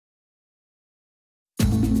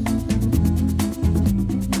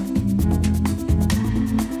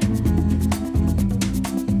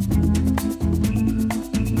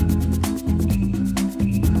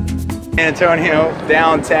San Antonio,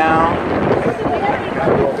 downtown. Got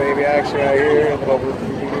a little baby action right here, a little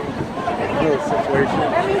situation.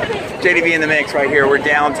 JDV in the mix right here. We're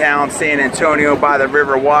downtown San Antonio by the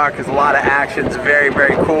Riverwalk. There's a lot of action. It's very,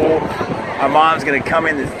 very cool. My mom's gonna come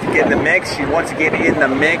in to get in the mix. She wants to get in the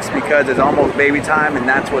mix because it's almost baby time and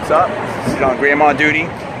that's what's up. She's on grandma duty.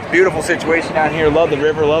 Beautiful situation down here. Love the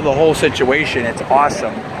river, love the whole situation. It's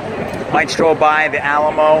awesome. Might stroll by the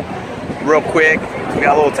Alamo real quick. We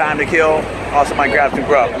got a little time to kill. Also might grab some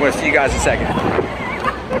grub. I'm gonna see you guys in a second.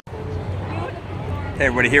 Hey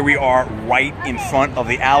everybody, here we are right in front of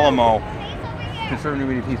the Alamo.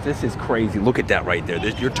 Conservative piece. This is crazy. Look at that right there.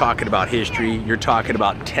 You're talking about history. You're talking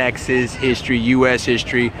about Texas history, U.S.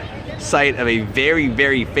 history. Site of a very,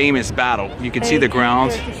 very famous battle. You can see the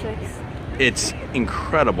grounds. It's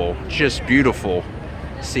incredible. Just beautiful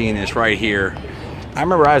seeing this right here. I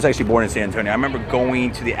remember I was actually born in San Antonio. I remember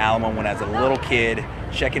going to the Alamo when I was a little kid,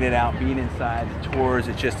 checking it out, being inside the tours.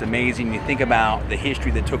 It's just amazing. You think about the history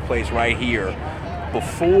that took place right here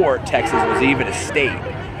before Texas was even a state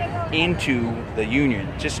into the Union.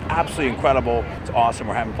 Just absolutely incredible. It's awesome.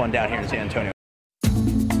 We're having fun down here in San Antonio.